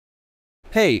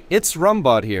Hey, it's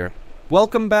Rumbot here.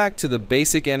 Welcome back to the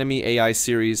Basic Enemy AI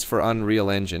series for Unreal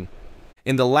Engine.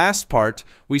 In the last part,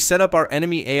 we set up our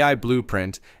enemy AI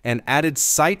blueprint and added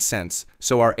sight sense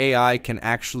so our AI can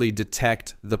actually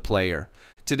detect the player.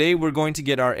 Today we're going to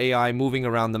get our AI moving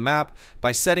around the map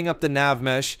by setting up the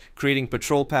NavMesh, creating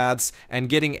patrol paths, and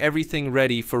getting everything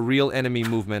ready for real enemy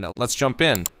movement. Let's jump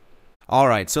in.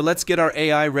 Alright, so let's get our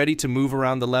AI ready to move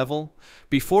around the level.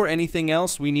 Before anything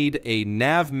else, we need a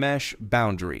NavMesh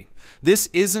boundary. This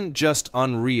isn't just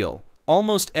Unreal.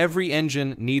 Almost every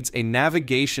engine needs a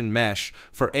navigation mesh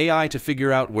for AI to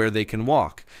figure out where they can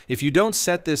walk. If you don't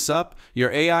set this up,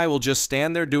 your AI will just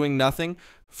stand there doing nothing.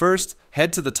 First,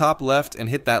 head to the top left and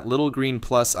hit that little green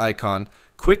plus icon.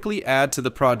 Quickly add to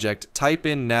the project, type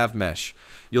in NavMesh.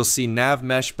 You'll see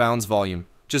NavMesh Bounds Volume.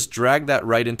 Just drag that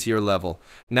right into your level.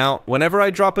 Now, whenever I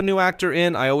drop a new actor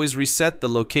in, I always reset the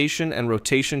location and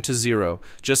rotation to 0.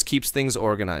 Just keeps things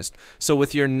organized. So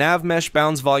with your NavMesh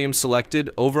Bounds Volume selected,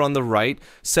 over on the right,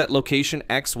 set location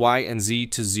X, Y, and Z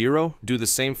to 0. Do the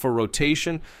same for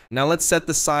rotation. Now let's set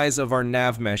the size of our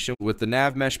NavMesh. With the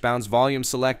NavMesh Bounds Volume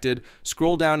selected,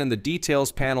 scroll down in the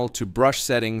Details panel to Brush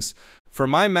Settings. For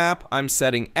my map, I'm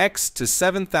setting X to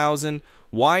 7,000,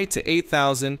 Y to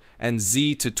 8,000, and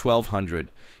Z to 1,200.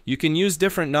 You can use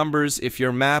different numbers if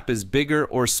your map is bigger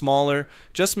or smaller.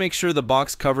 Just make sure the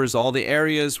box covers all the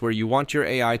areas where you want your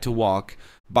AI to walk.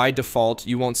 By default,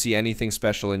 you won't see anything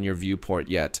special in your viewport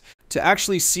yet. To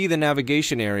actually see the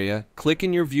navigation area, click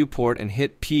in your viewport and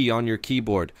hit P on your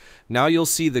keyboard. Now you'll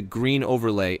see the green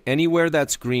overlay. Anywhere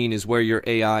that's green is where your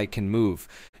AI can move.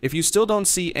 If you still don't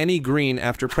see any green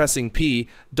after pressing P,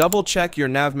 double check your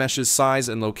NavMesh's size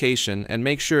and location and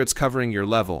make sure it's covering your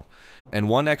level. And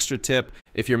one extra tip,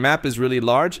 if your map is really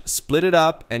large, split it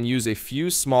up and use a few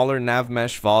smaller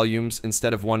NavMesh volumes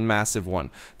instead of one massive one.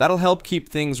 That'll help keep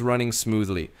things running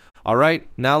smoothly. Alright,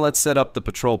 now let's set up the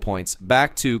patrol points.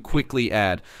 Back to quickly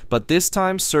add, but this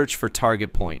time search for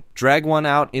target point. Drag one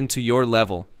out into your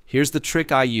level. Here's the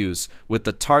trick I use. With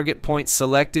the target point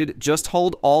selected, just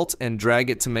hold Alt and drag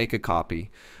it to make a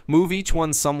copy. Move each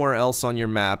one somewhere else on your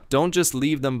map. Don't just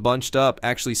leave them bunched up,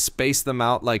 actually space them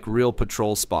out like real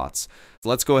patrol spots.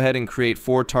 Let's go ahead and create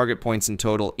 4 target points in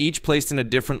total, each placed in a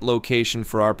different location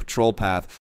for our patrol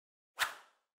path.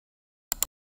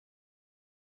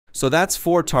 So that's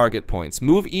 4 target points.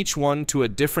 Move each one to a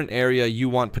different area you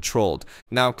want patrolled.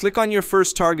 Now click on your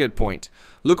first target point.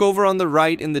 Look over on the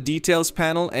right in the details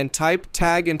panel and type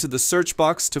tag into the search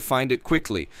box to find it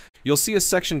quickly. You'll see a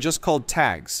section just called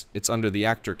tags. It's under the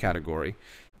actor category.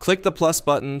 Click the plus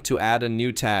button to add a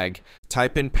new tag.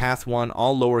 Type in path 1,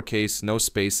 all lowercase, no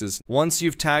spaces. Once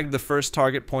you've tagged the first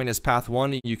target point as path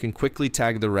 1, you can quickly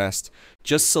tag the rest.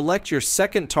 Just select your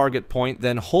second target point,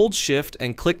 then hold shift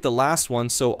and click the last one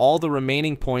so all the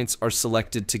remaining points are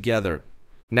selected together.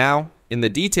 Now, in the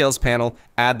details panel,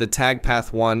 add the tag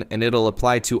path 1 and it'll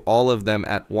apply to all of them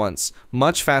at once,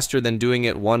 much faster than doing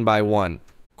it one by one.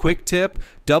 Quick tip,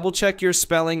 double check your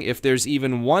spelling. If there's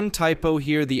even one typo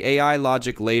here, the AI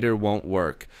logic later won't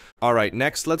work. Alright,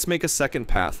 next let's make a second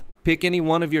path. Pick any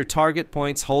one of your target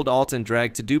points, hold Alt and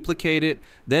drag to duplicate it,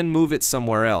 then move it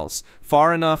somewhere else,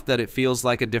 far enough that it feels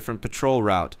like a different patrol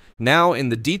route. Now in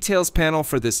the details panel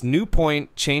for this new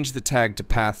point, change the tag to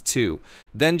path 2.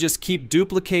 Then just keep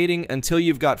duplicating until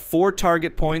you've got 4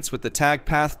 target points with the tag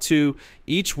path 2,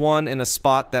 each one in a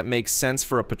spot that makes sense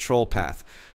for a patrol path.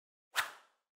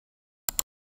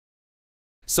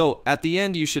 So at the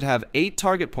end you should have 8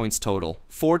 target points total,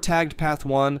 4 tagged path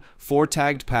 1, 4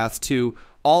 tagged path 2,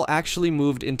 all actually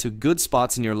moved into good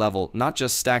spots in your level, not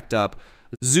just stacked up.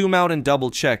 Zoom out and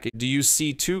double check. Do you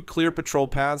see 2 clear patrol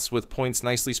paths with points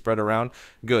nicely spread around?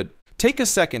 Good. Take a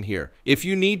second here. If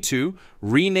you need to,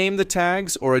 rename the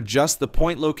tags or adjust the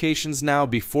point locations now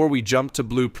before we jump to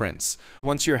blueprints.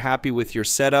 Once you're happy with your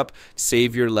setup,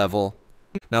 save your level.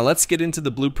 Now let's get into the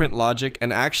blueprint logic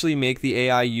and actually make the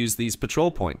AI use these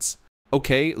patrol points.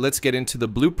 Okay, let's get into the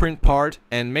blueprint part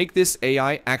and make this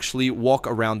AI actually walk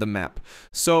around the map.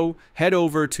 So head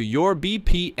over to your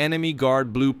BP enemy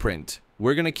guard blueprint.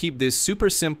 We're gonna keep this super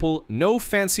simple, no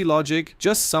fancy logic,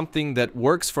 just something that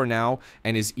works for now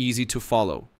and is easy to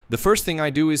follow. The first thing I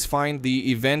do is find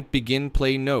the event begin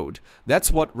play node.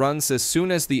 That's what runs as soon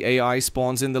as the AI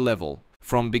spawns in the level.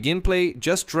 From begin play,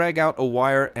 just drag out a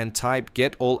wire and type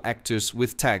get all actors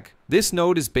with tag. This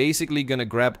node is basically gonna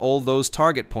grab all those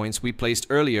target points we placed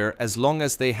earlier as long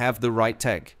as they have the right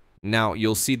tag. Now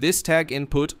you'll see this tag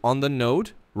input on the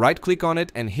node. Right click on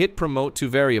it and hit promote to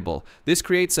variable. This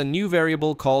creates a new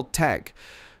variable called tag.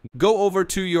 Go over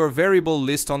to your variable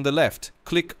list on the left,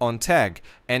 click on Tag,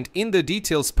 and in the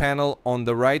Details panel on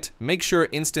the right, make sure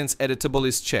Instance Editable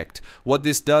is checked. What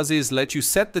this does is let you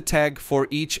set the tag for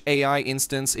each AI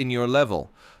instance in your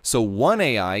level. So one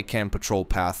AI can patrol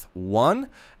path 1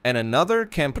 and another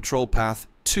can patrol path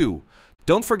 2.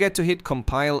 Don't forget to hit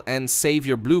compile and save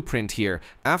your blueprint here.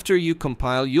 After you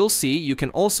compile, you'll see you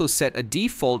can also set a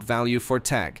default value for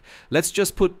tag. Let's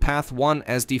just put path 1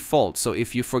 as default, so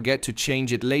if you forget to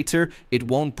change it later, it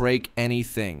won't break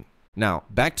anything. Now,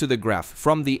 back to the graph.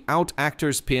 From the Out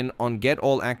Actors pin on Get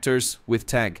All Actors with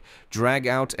tag, drag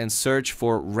out and search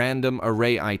for Random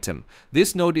Array Item.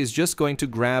 This node is just going to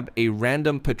grab a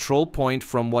random patrol point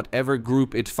from whatever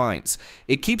group it finds.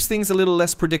 It keeps things a little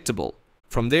less predictable.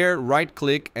 From there,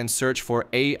 right-click and search for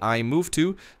AI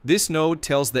MoveTo. This node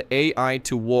tells the AI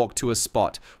to walk to a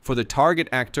spot. For the target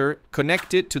actor,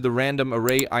 connect it to the random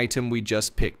array item we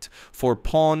just picked. For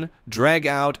pawn, drag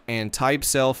out and type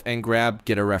self and grab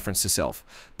get a reference to self.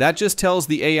 That just tells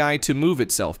the AI to move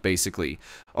itself, basically.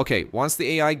 Okay, once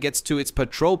the AI gets to its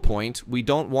patrol point, we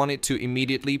don't want it to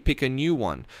immediately pick a new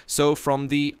one. So from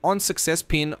the onSuccess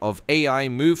pin of AI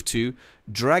MoveTo,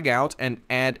 drag out and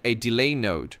add a delay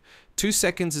node. 2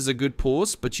 seconds is a good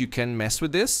pause, but you can mess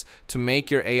with this to make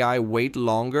your AI wait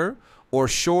longer or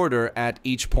shorter at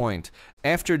each point.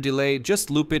 After delay,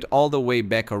 just loop it all the way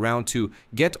back around to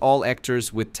get all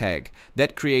actors with tag.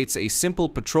 That creates a simple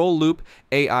patrol loop.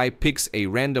 AI picks a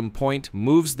random point,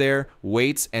 moves there,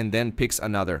 waits, and then picks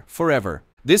another forever.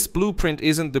 This blueprint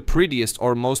isn't the prettiest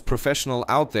or most professional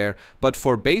out there, but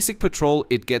for basic patrol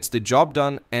it gets the job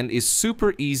done and is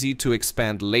super easy to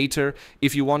expand later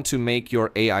if you want to make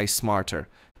your AI smarter.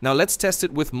 Now let's test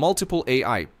it with multiple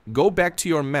AI. Go back to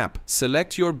your map,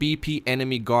 select your BP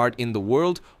enemy guard in the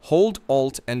world, hold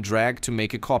Alt and drag to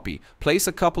make a copy. Place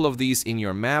a couple of these in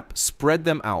your map, spread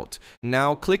them out.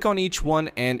 Now click on each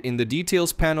one and in the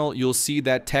details panel you'll see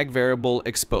that tag variable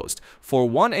exposed. For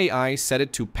one AI, set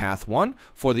it to path 1,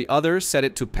 for the other set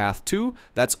it to path 2.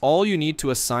 That's all you need to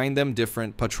assign them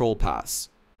different patrol paths.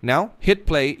 Now hit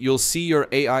play, you'll see your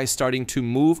AI starting to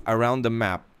move around the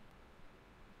map.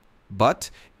 But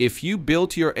if you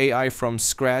built your AI from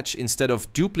scratch instead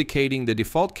of duplicating the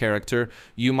default character,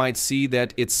 you might see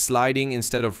that it's sliding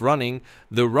instead of running.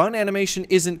 The run animation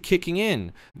isn't kicking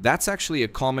in. That's actually a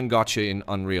common gotcha in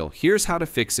Unreal. Here's how to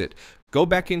fix it. Go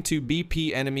back into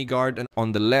BP enemy guard and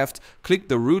on the left, click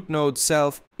the root node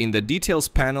self. In the details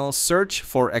panel, search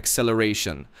for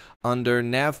acceleration. Under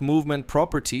nav movement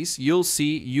properties, you'll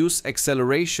see use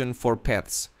acceleration for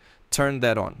paths. Turn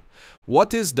that on.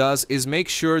 What this does is make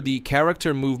sure the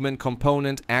character movement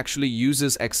component actually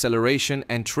uses acceleration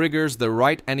and triggers the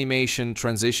right animation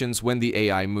transitions when the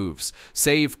AI moves.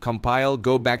 Save, compile,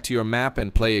 go back to your map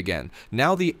and play again.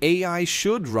 Now the AI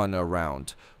should run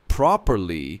around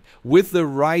properly with the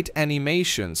right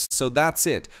animations. So that's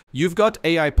it. You've got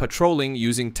AI patrolling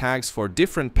using tags for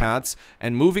different paths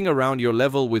and moving around your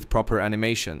level with proper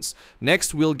animations.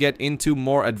 Next, we'll get into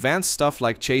more advanced stuff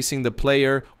like chasing the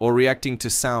player or reacting to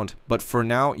sound. But for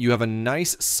now, you have a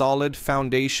nice solid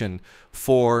foundation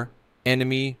for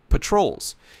enemy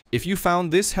patrols. If you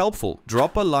found this helpful,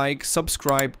 drop a like,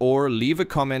 subscribe, or leave a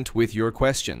comment with your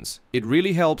questions. It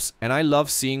really helps and I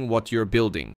love seeing what you're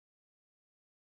building.